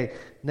okay.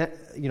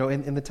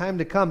 In the time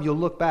to come, you'll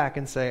look back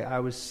and say, I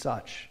was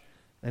such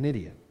an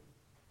idiot.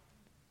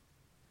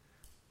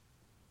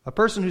 A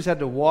person who's had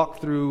to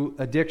walk through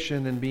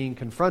addiction and being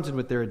confronted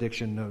with their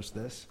addiction knows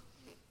this.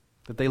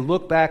 That they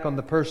look back on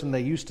the person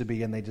they used to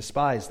be and they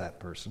despise that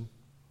person.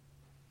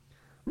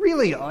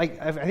 Really, I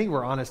think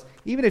we're honest.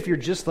 Even if you're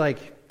just like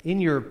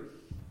in your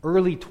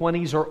early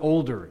 20s or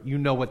older, you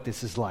know what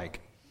this is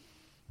like.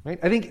 Right?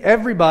 I think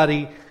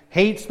everybody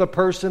hates the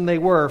person they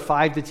were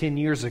 5 to 10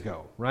 years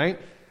ago, right?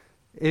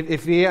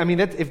 If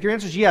your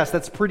answer is yes,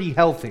 that's pretty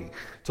healthy.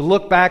 To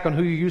look back on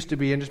who you used to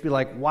be and just be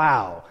like,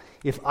 wow,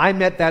 if I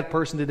met that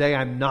person today,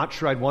 I'm not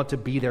sure I'd want to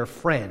be their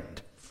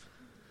friend.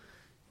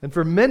 And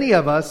for many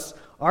of us,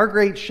 our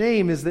great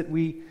shame is that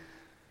we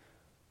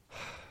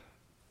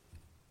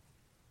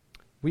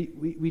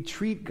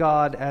treat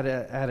God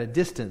at a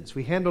distance.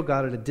 We handle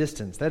God at a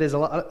distance. That is, a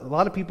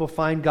lot of people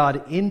find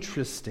God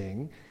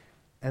interesting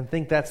and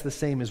think that's the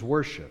same as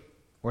worship,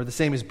 or the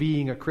same as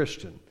being a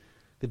Christian.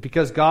 That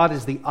because God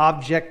is the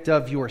object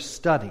of your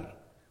study,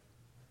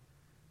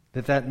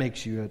 that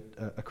makes you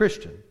a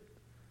Christian.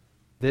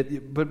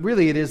 But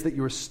really it is that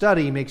your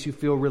study makes you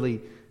feel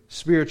really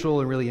spiritual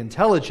and really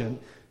intelligent,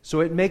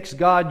 so it makes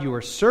God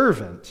your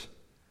servant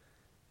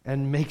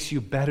and makes you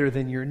better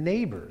than your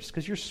neighbors,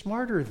 because you're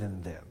smarter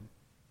than them.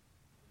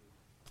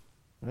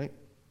 Right?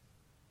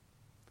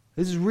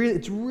 It's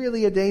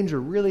really a danger,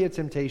 really a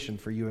temptation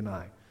for you and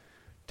I,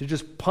 to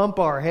just pump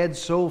our heads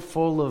so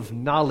full of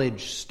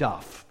knowledge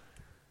stuff.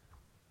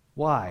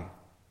 Why?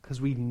 Because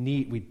we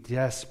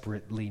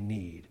desperately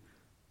need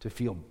to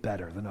feel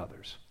better than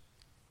others.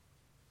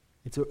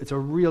 It's a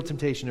real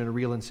temptation and a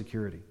real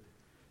insecurity.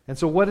 And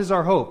so what is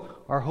our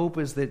hope? Our hope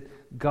is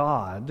that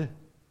God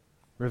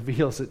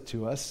reveals it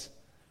to us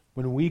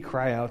when we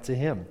cry out to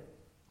Him.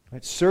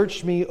 Right?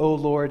 Search me, O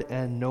Lord,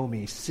 and know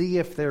me. See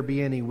if there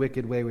be any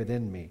wicked way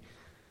within me.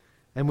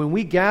 And when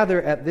we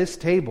gather at this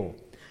table,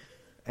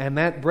 and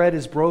that bread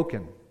is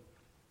broken,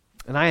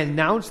 and I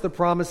announce the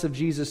promise of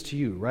Jesus to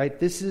you, right?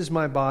 This is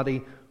my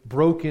body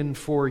broken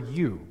for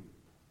you.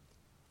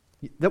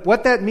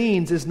 What that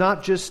means is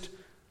not just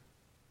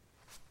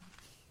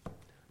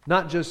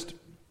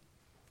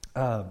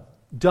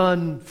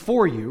done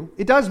for you.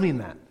 It does mean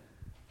that.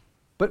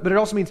 But it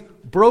also means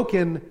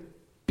broken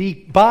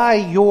by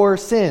your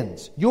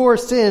sins. Your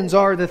sins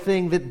are the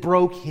thing that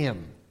broke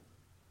Him.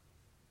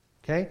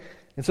 Okay?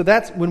 And so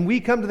that's when we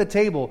come to the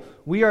table,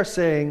 we are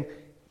saying,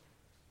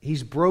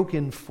 He's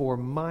broken for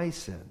my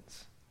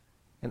sins.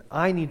 And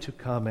I need to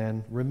come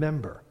and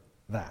remember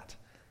that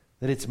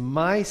it's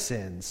my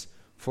sins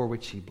for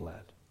which He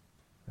bled.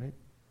 Right?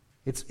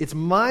 It's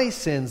my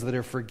sins that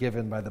are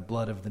forgiven by the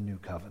blood of the new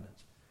covenant.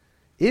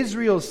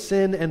 Israel's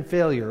sin and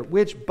failure,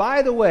 which,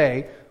 by the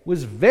way,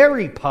 was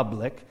very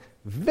public,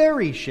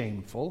 very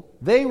shameful.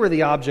 They were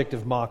the object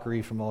of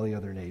mockery from all the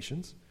other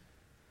nations.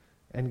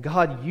 And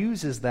God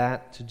uses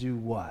that to do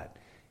what?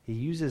 He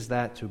uses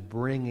that to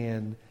bring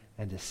in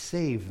and to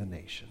save the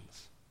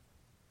nations.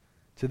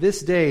 To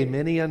this day,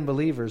 many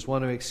unbelievers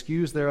want to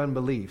excuse their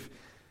unbelief,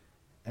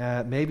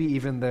 maybe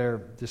even their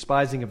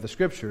despising of the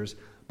Scriptures,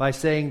 by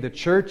saying the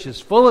church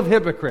is full of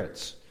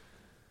hypocrites.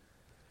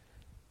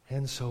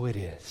 And so it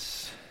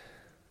is.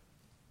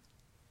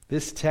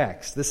 This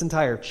text, this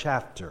entire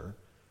chapter,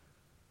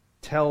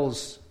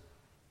 tells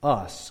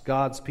us,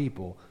 God's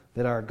people,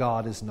 that our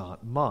God is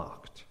not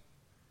mocked.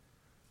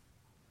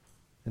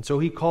 And so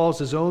he calls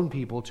his own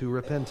people to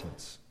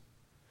repentance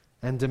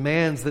and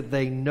demands that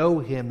they know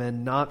him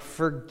and not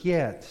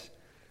forget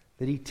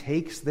that he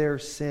takes their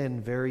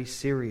sin very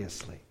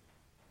seriously,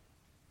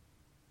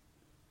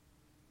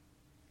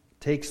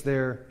 takes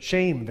their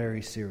shame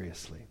very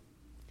seriously.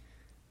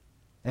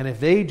 And if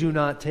they do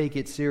not take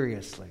it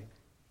seriously,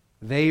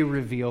 they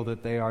reveal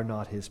that they are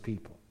not his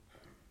people.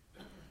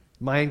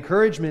 My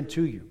encouragement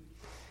to you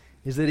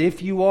is that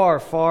if you are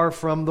far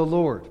from the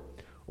Lord,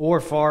 or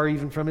far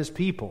even from his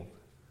people,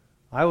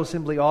 I will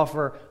simply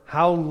offer,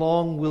 how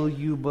long will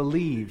you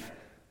believe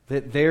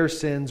that their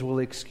sins will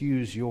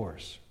excuse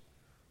yours?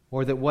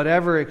 Or that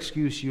whatever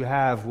excuse you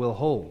have will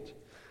hold?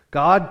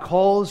 God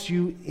calls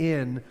you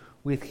in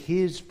with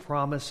his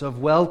promise of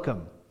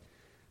welcome.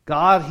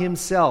 God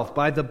himself,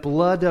 by the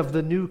blood of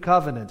the new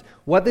covenant.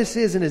 What this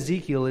is in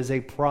Ezekiel is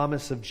a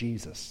promise of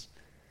Jesus.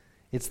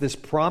 It's this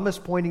promise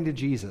pointing to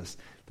Jesus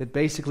that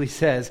basically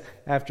says,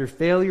 after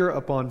failure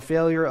upon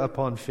failure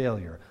upon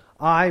failure,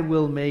 I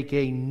will make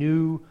a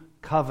new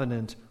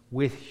covenant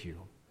with you,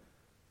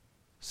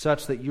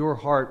 such that your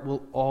heart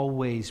will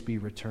always be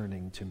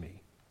returning to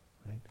me.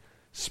 Right?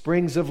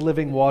 Springs of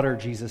living water,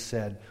 Jesus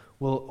said,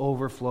 will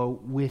overflow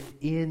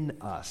within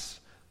us,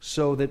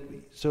 so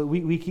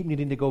we keep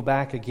needing to go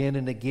back again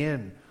and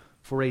again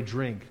for a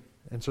drink,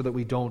 and so that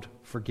we don't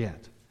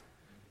forget.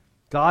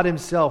 God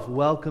himself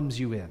welcomes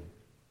you in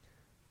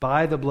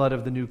by the blood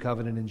of the new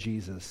covenant in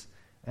Jesus,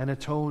 and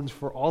atones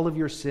for all of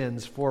your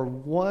sins for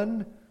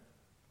one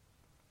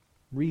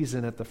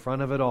reason at the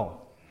front of it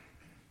all: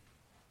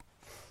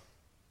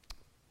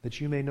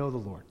 that you may know the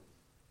Lord.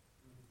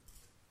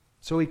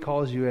 So he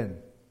calls you in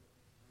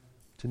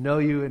to know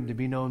you and to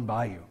be known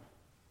by you.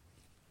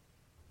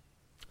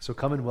 So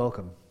come and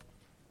welcome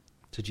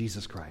to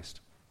Jesus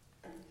Christ.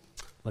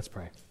 Let's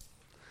pray.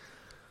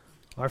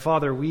 Our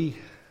Father, we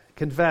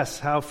confess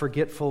how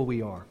forgetful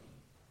we are.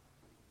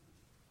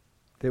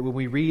 That when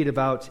we read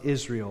about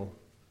Israel,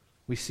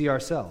 we see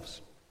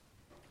ourselves.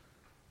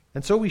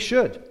 And so we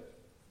should,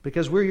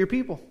 because we're your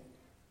people.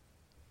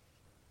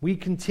 We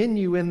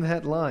continue in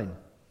that line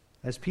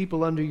as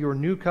people under your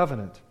new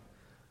covenant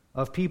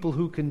of people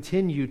who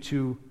continue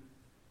to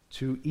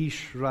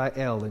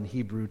Israel in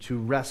Hebrew, to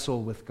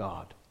wrestle with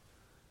God.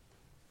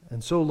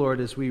 And so, Lord,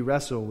 as we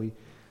wrestle,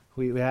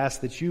 we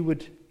ask that you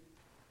would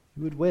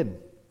win.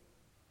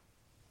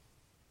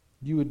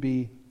 You would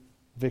be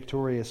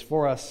victorious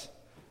for us,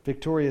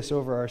 victorious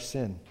over our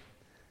sin.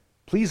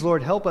 Please,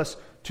 Lord, help us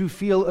to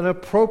feel an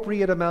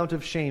appropriate amount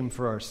of shame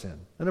for our sin,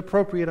 an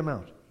appropriate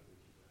amount.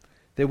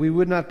 That we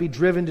would not be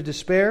driven to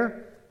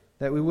despair,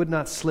 that we would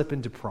not slip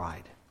into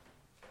pride,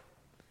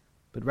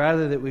 but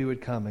rather that we would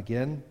come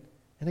again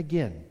and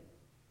again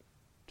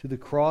to the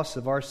cross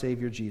of our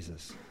Savior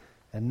Jesus,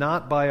 and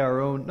not by our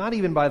own, not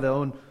even by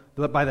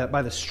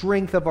the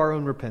strength of our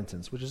own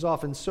repentance, which is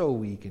often so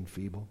weak and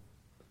feeble,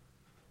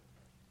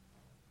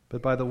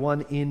 but by the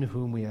one in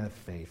whom we have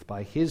faith,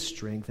 by his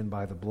strength and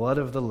by the blood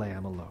of the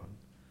Lamb alone.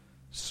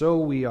 So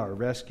we are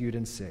rescued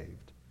and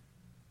saved.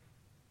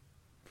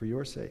 For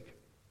your sake.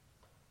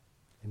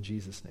 In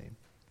Jesus' name,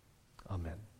 amen.